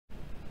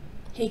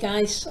Hey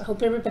guys, I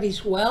hope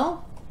everybody's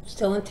well.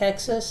 Still in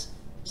Texas,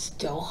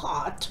 still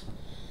hot.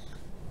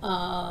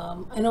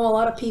 I know a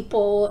lot of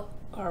people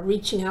are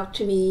reaching out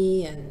to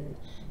me and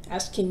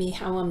asking me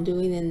how I'm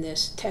doing in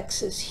this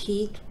Texas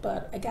heat,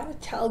 but I gotta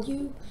tell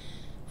you,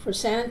 for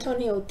San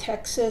Antonio,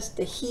 Texas,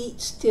 the heat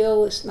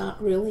still is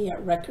not really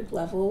at record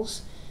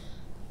levels.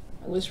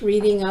 I was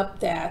reading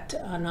up that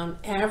on an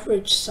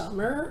average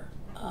summer,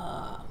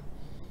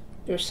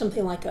 there's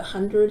something like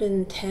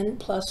 110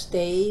 plus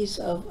days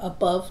of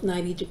above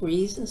 90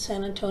 degrees in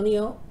San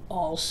Antonio.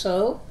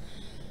 Also,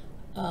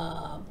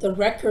 the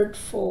record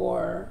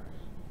for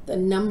the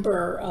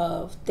number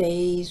of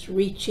days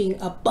reaching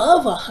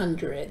above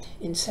 100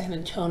 in San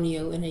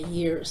Antonio in a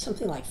year is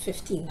something like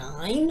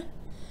 59,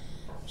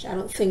 which I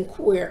don't think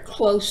we're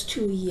close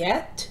to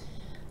yet.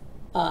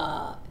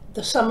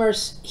 The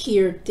summers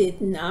here did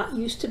not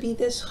used to be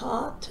this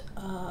hot.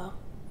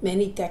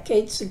 Many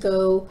decades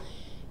ago,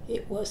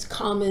 it was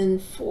common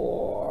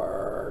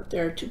for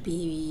there to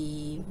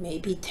be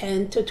maybe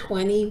 10 to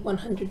 20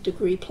 100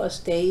 degree plus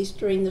days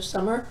during the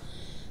summer.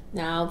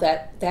 Now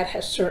that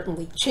has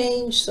certainly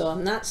changed, so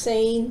I'm not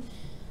saying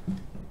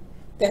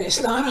that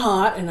it's not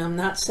hot, and I'm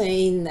not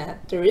saying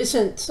that there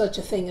isn't such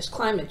a thing as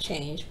climate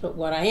change, but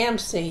what I am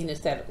saying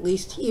is that at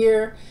least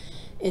here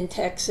in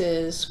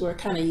Texas, we're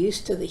kind of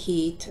used to the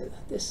heat.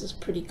 This is a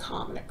pretty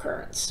common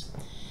occurrence.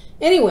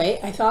 Anyway,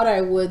 I thought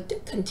I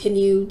would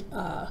continue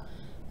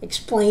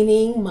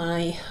explaining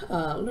my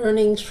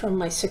learnings from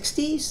my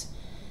 60s,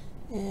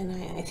 and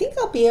I think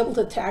I'll be able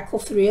to tackle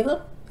 3 of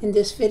them in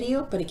this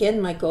video, but again,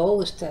 my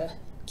goal is to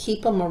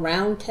keep them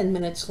around 10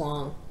 minutes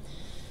long.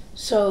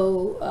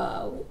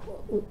 So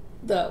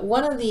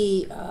one of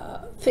the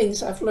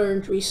things I've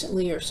learned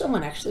recently, or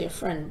someone, actually a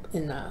friend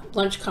in a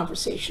lunch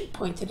conversation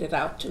pointed it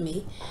out to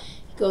me.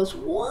 He goes,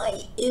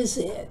 why is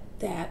it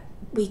that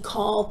we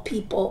call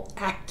people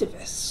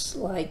activists?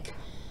 Like,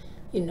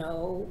 you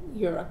know,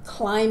 you're a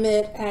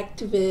climate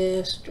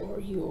activist, or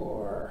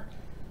you're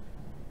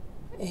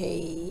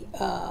a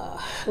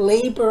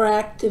labor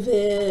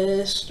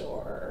activist,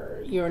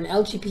 or you're an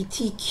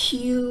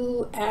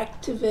LGBTQ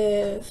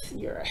activist,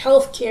 you're a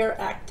healthcare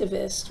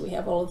activist. We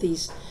have all of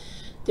these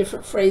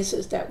different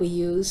phrases that we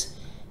use.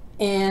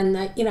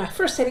 And, you know, at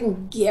first I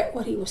didn't get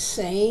what he was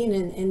saying.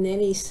 And then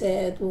he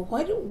said, well,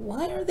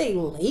 why are they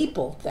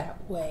labeled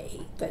that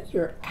way, that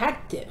you're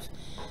active?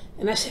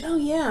 And I said, oh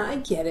yeah, I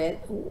get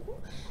it.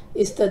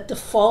 Is the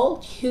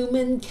default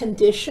human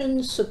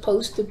condition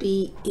supposed to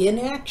be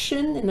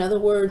inaction? In other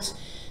words,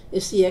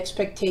 is the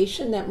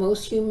expectation that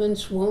most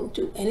humans won't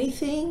do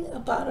anything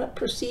about a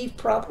perceived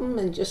problem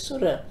and just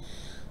sort of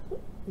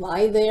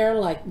lie there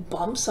like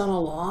bumps on a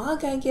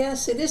log, I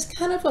guess? It is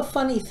kind of a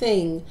funny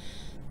thing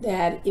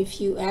that if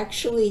you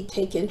actually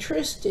take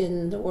interest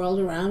in the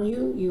world around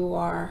you, you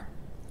are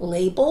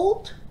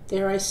labeled,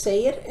 dare I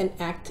say it, an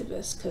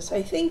activist. Because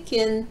I think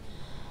in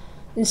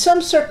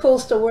some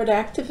circles, the word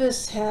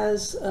activist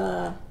has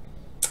a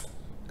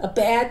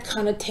bad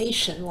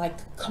connotation, like,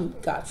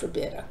 God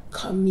forbid, a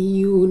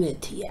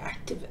community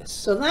activist.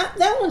 So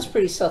that one's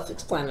pretty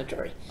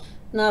self-explanatory.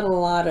 Not a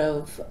lot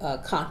of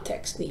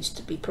context needs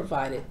to be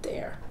provided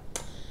there.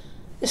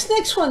 This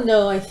next one,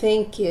 though, I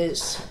think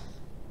is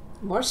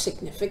more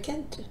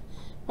significant,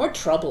 more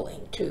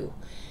troubling, too.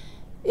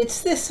 It's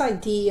this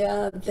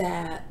idea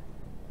that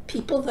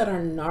people that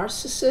are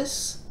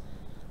narcissists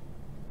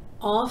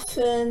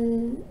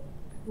often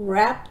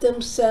wrap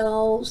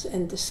themselves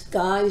and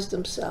disguise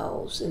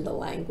themselves in the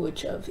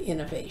language of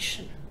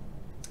innovation.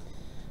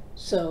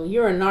 So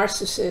you're a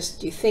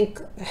narcissist, you think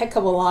a heck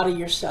of a lot of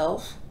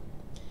yourself,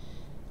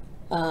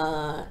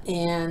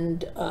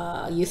 and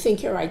you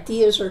think your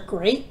ideas are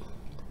great,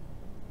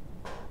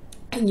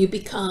 and you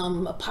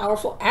become a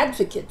powerful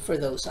advocate for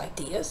those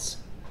ideas.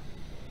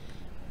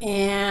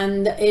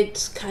 And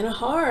it's kind of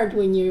hard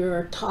when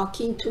you're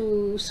talking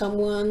to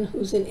someone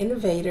who's an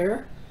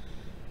innovator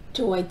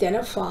to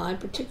identify,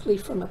 particularly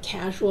from a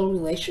casual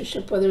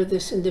relationship, whether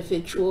this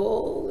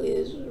individual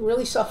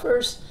really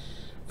suffers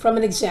from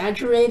an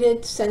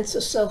exaggerated sense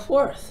of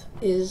self-worth,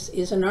 is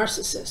a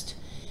narcissist.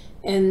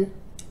 And,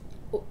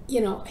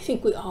 you know, I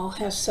think we all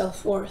have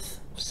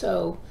self-worth.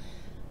 So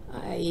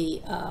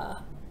I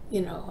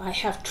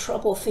have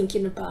trouble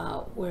thinking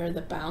about where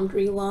the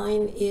boundary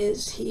line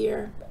is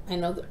here. I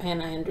know that,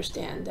 and I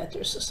understand that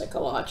there's a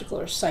psychological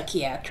or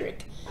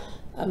psychiatric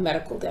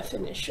medical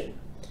definition.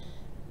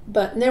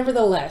 But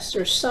nevertheless,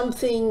 there's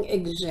something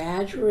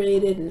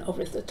exaggerated and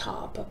over the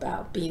top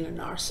about being a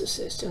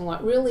narcissist. And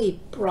what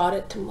really brought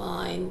it to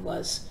mind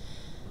was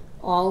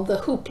all the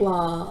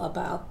hoopla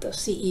about the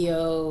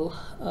CEO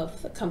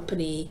of the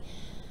company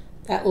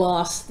that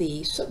lost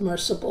the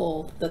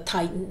submersible, the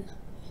Titan,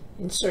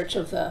 in search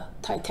of the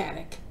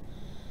Titanic.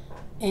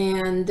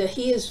 And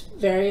he is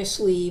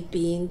variously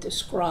being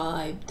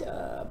described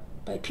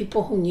by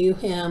people who knew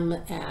him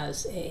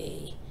as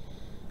a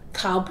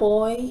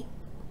cowboy,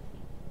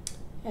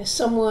 as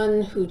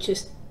someone who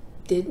just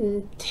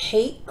didn't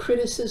take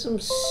criticism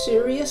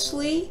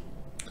seriously,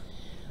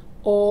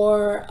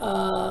 or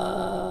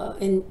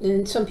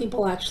and some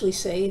people actually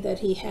say that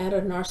he had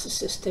a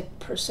narcissistic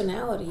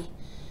personality.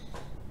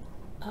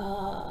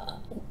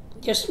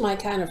 Just my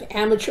kind of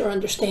amateur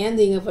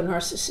understanding of a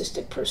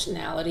narcissistic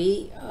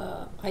personality,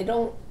 I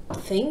don't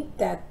think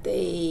that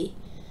they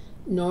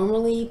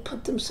normally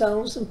put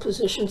themselves in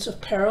positions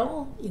of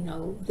peril. You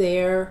know,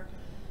 their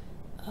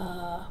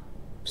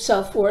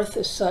self-worth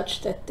is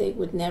such that they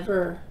would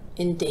never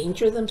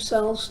endanger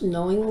themselves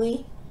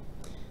knowingly.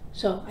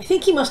 So I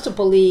think he must have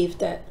believed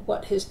that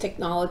what his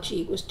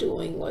technology was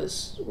doing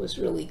was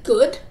really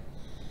good.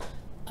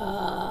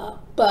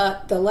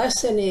 But the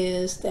lesson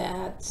is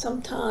that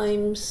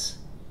sometimes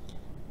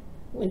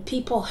when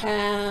people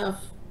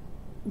have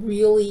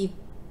really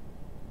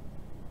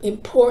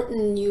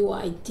important new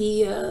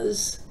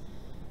ideas,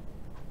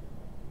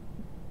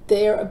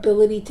 their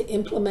ability to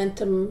implement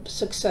them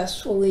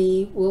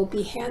successfully will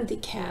be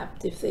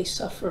handicapped if they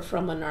suffer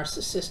from a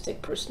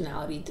narcissistic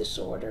personality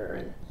disorder.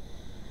 And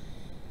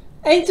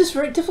I think this is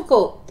very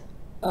difficult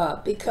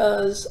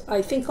because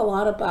I think a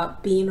lot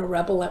about being a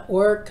rebel at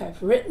work.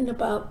 I've written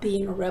about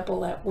being a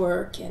rebel at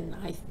work, and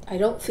I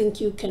don't think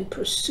you can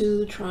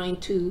pursue trying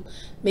to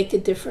make a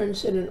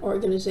difference in an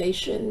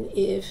organization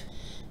if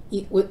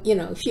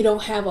if you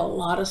don't have a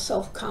lot of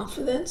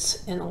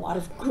self-confidence and a lot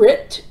of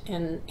grit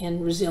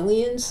and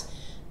resilience.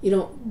 You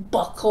don't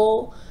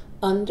buckle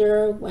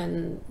under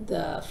when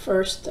the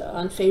first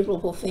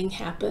unfavorable thing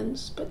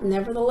happens. But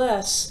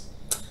nevertheless,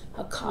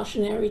 a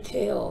cautionary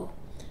tale.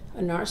 A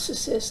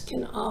narcissist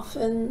can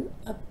often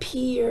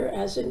appear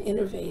as an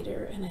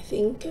innovator, and I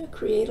think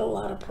create a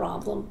lot of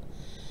problem.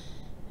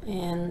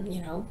 And,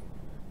 in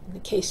the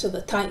case of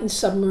the Titan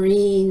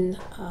submarine,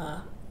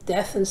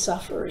 death and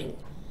suffering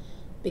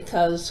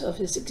because of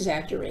his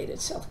exaggerated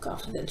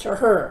self-confidence, or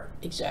her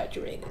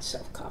exaggerated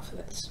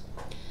self-confidence.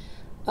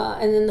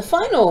 And then the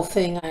final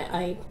thing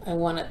I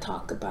want to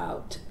talk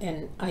about,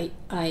 and I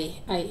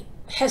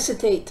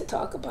hesitate to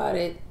talk about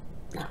it,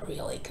 not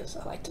really because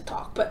I like to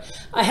talk, but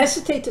I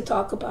hesitate to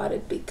talk about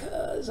it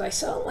because I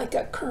sound like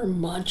a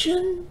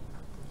curmudgeon,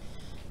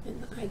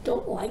 and I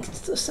don't like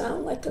to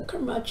sound like a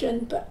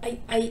curmudgeon, but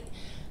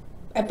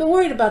I've been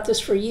worried about this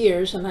for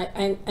years, and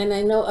I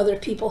know other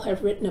people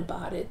have written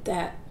about it,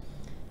 that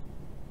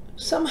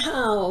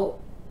somehow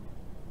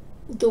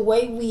the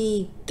way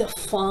we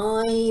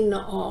define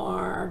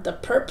the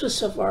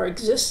purpose of our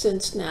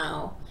existence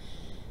now,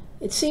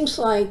 it seems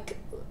like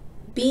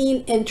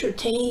being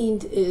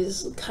entertained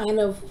is kind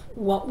of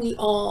what we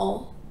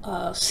all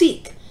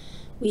seek.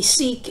 We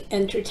seek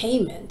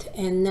entertainment,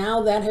 and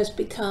now that has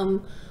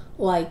become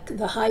like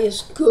the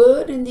highest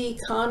good in the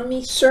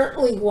economy.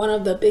 Certainly one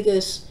of the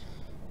biggest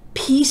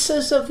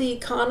pieces of the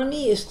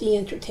economy is the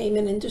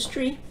entertainment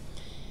industry.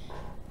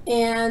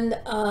 And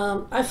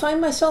I find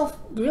myself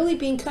really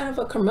being kind of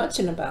a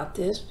curmudgeon about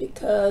this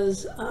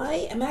because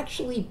I am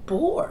actually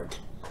bored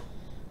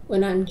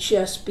when I'm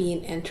just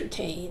being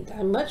entertained.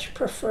 I much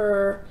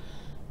prefer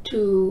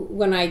to,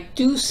 when I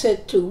do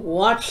sit to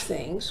watch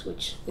things,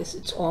 which is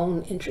its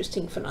own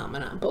interesting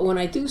phenomenon, but when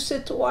I do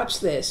sit to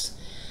watch this,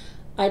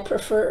 I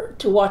prefer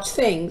to watch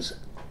things.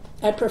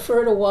 I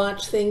prefer to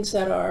watch things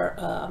that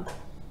are,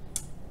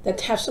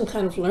 that have some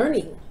kind of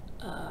learning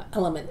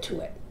element to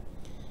it.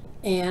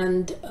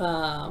 And,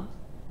 I'm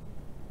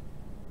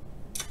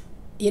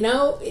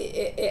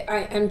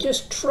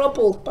just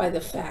troubled by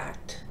the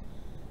fact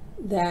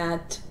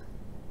that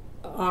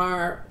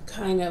our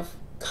kind of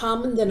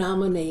common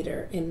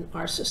denominator in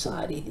our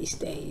society these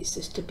days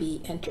is to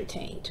be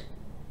entertained.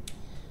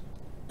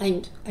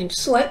 I'm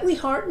slightly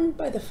heartened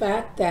by the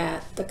fact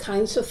that the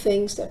kinds of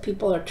things that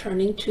people are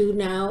turning to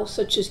now,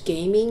 such as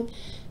gaming,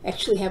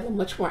 actually have a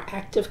much more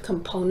active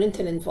component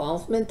and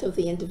involvement of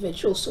the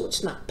individual, so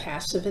it's not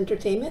passive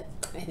entertainment.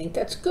 I think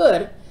that's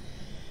good.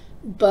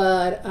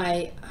 But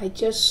I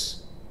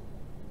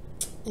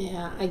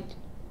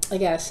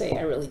gotta say,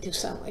 I really do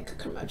sound like a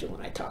curmudgeon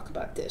when I talk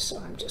about this, so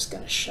I'm just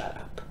gonna shut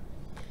up.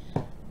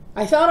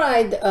 I thought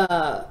I'd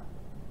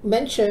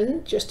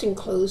mention, just in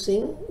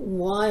closing,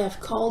 why I've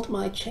called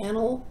my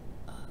channel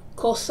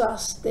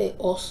Cosas de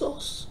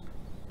Osos.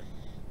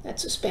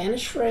 That's a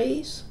Spanish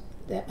phrase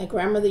that my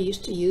grandmother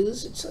used to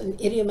use. It's an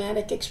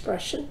idiomatic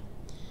expression.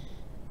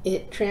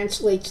 It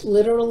translates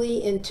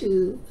literally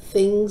into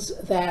things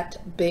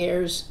that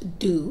bears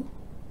do.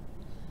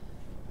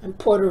 I'm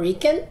Puerto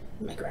Rican.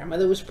 My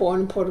grandmother was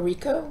born in Puerto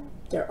Rico.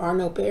 There are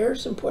no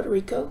bears in Puerto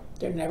Rico.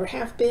 There never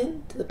have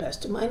been, to the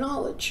best of my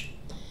knowledge.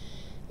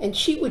 And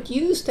she would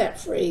use that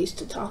phrase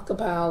to talk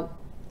about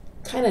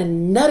kind of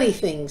nutty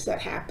things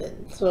that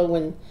happened. So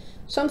when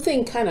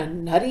something kind of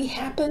nutty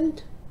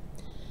happened,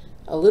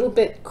 a little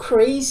bit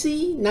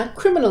crazy, not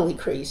criminally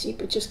crazy,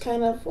 but just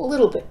kind of a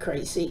little bit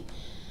crazy,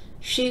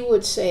 she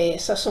would say,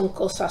 esas son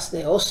cosas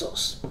de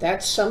osos.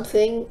 That's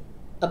something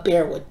a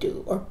bear would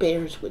do, or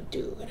bears would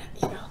do. And,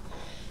 I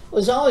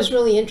was always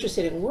really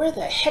interested in where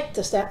the heck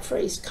does that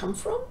phrase come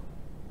from?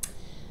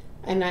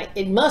 And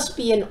it must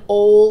be an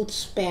old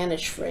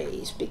Spanish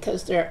phrase,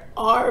 because there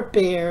are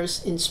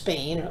bears in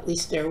Spain, or at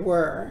least there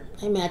were.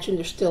 I imagine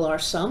there still are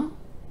some.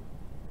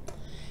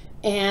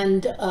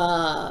 And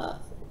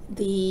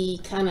the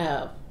kind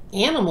of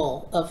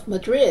animal of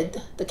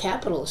Madrid, the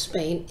capital of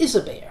Spain, is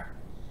a bear.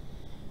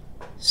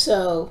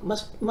 So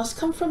must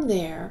come from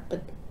there,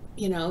 but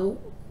you know,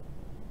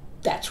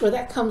 that's where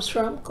that comes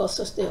from,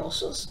 Costas de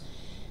Osos.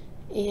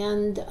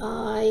 And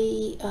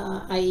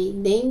I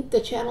named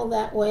the channel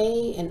that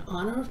way in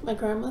honor of my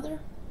grandmother.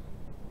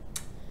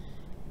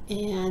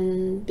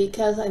 And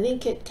because I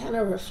think it kind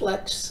of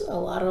reflects a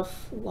lot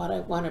of what I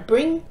want to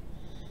bring,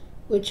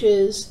 which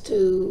is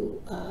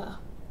to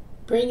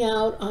bring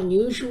out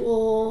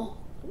unusual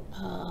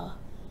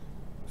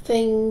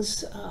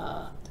things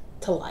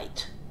to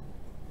light.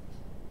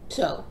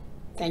 So,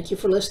 thank you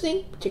for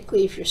listening,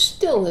 particularly if you're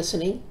still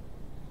listening,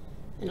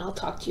 and I'll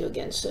talk to you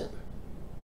again soon.